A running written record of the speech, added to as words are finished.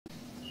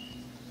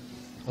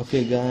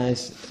Okay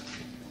guys,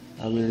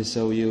 I will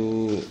show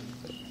you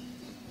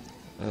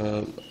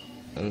an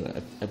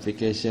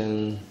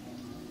application,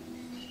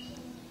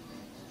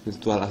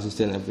 virtual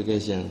assistant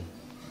application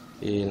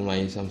in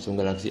my Samsung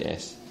Galaxy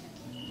S.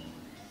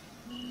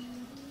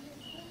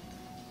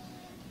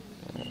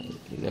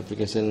 The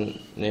application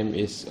name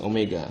is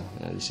Omega.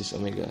 This is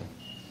Omega.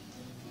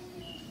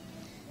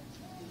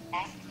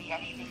 Ask me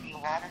anything you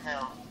want to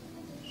know.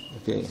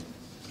 Okay.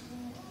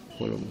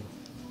 Volume.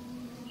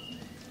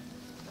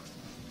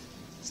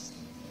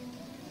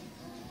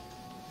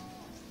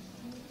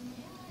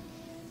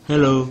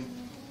 Hello.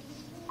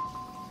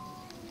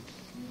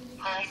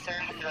 Hi, Sir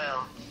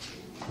Hendro.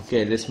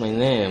 Okay, that's my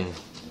name.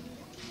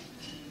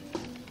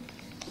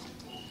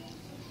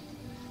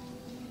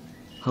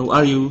 How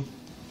are you?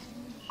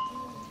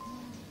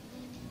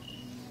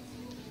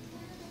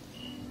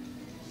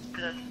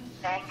 Good,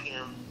 thank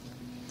you.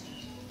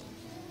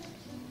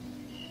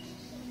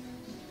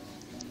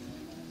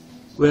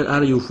 Where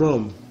are you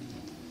from?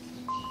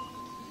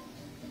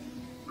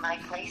 My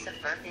place of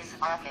birth is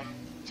Aachen,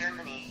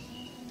 Germany.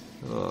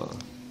 Oh,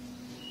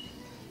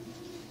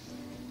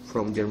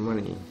 from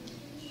Germany.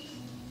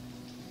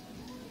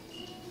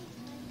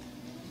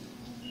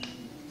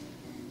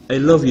 I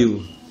love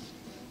you.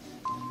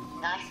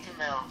 Nice to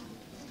know.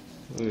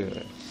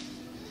 Yeah.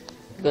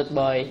 Good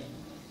boy.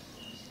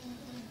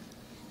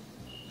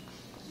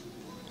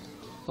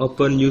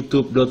 Open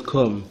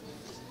youtube.com.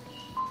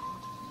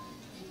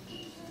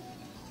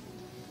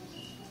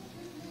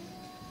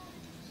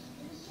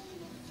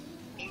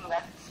 In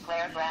left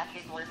square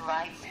bracket with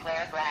right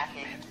square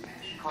bracket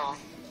equals.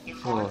 In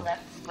forward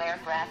left square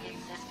bracket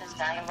system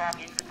dialog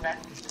in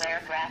left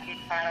square bracket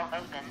file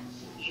open.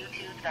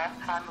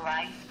 YouTube.com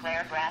right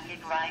square bracket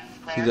He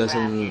bracket.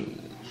 doesn't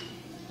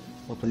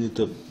open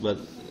YouTube, but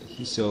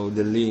he show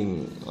the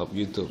link of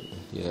YouTube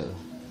here.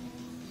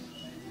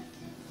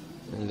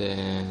 And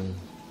then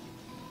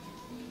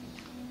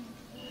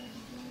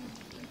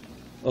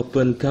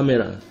open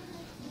camera.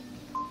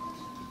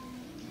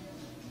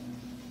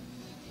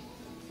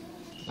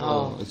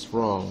 Oh, it's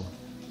wrong.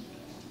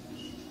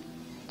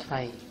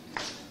 Try.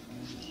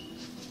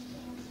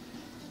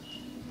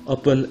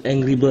 Open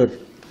Angry Bird.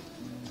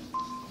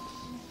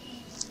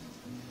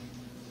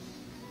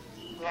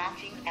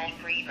 Launching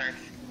Angry Birds.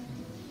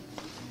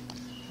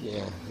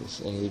 Yeah,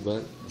 it's Angry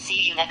Bird.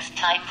 See you next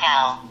time,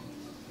 pal.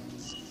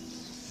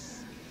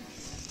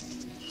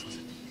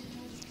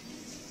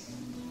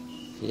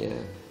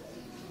 Yeah,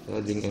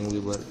 loading Angry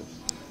Bird,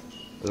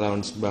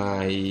 launched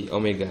by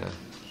Omega.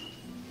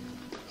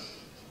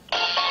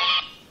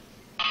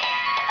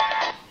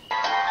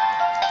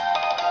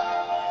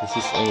 This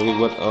is Angry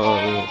Bird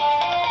on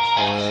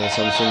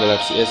Samsung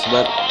Galaxy S,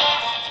 but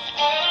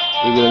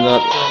we will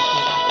not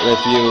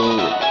review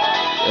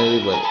Angry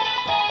Bird.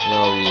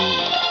 Now we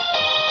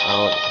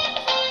out.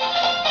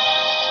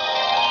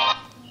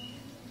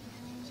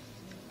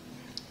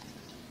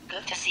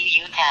 Good to see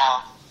you,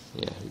 pal.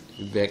 Yeah,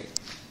 we back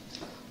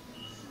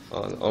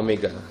on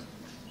Omega.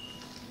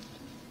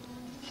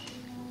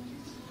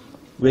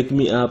 Wake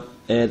me up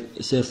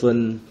at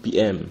 7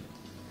 p.m.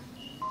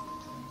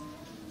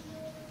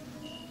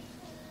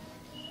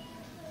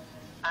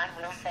 I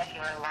will set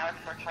your alarm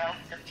for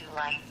 12th of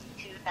July,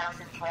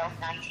 2012,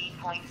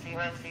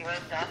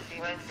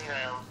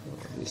 19.00.00.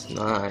 It's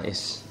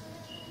nice.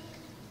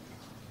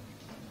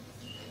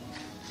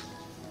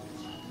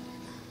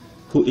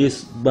 Who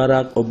is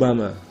Barack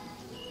Obama?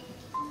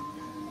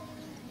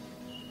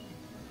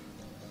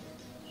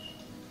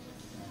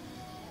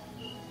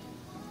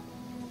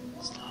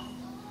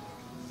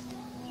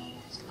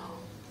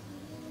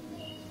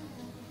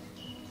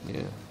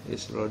 Yeah,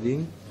 it's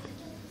loading.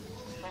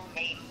 Full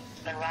name,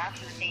 Barack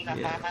Hussein Yeah.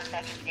 Obama,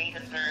 second date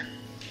of birth,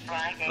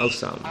 Friday,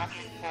 Awesome.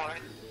 August 4th,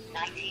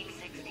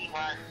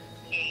 1961,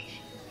 age,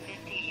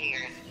 50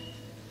 years.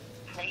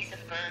 Place of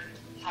birth,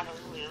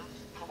 Honolulu,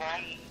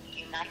 Hawaii,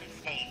 United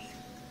States.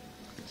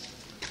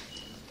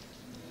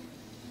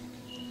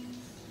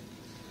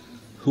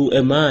 Who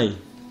am I?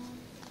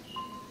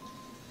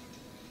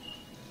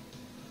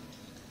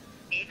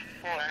 Ip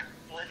 4,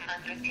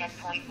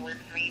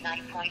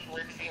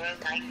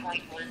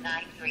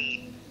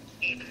 110.139.109.193.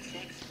 Ip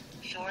 6,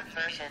 short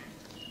version.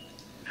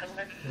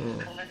 Colon,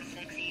 colon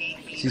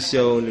 68B. She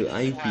show the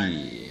IP.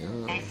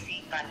 Oh. As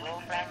seen by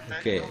Wolfram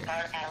Okay. vertical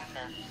bar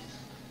alpha.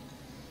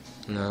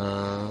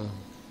 Now,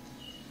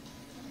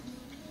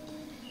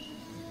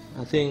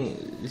 I think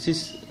this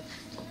is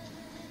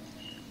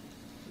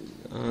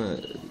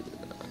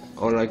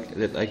all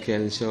that I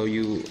can show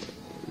you.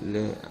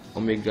 The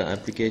Omega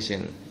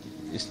application.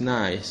 It's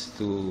nice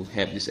to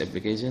have this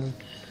application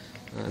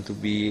to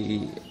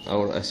be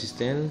our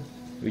assistant.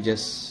 We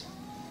just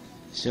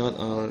shout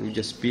or we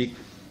just speak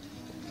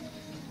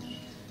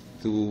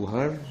to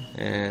her,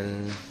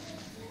 and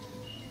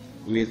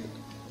with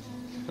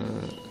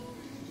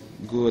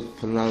good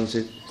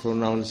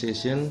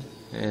pronunciation,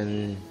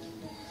 and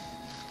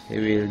he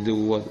will do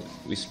what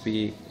we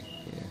speak.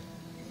 Yeah.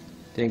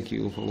 Thank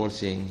you for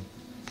watching.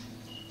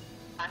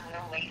 I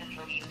will wait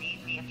until you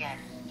need me again.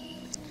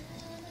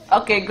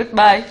 Okay,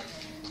 goodbye.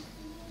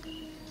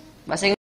 Masing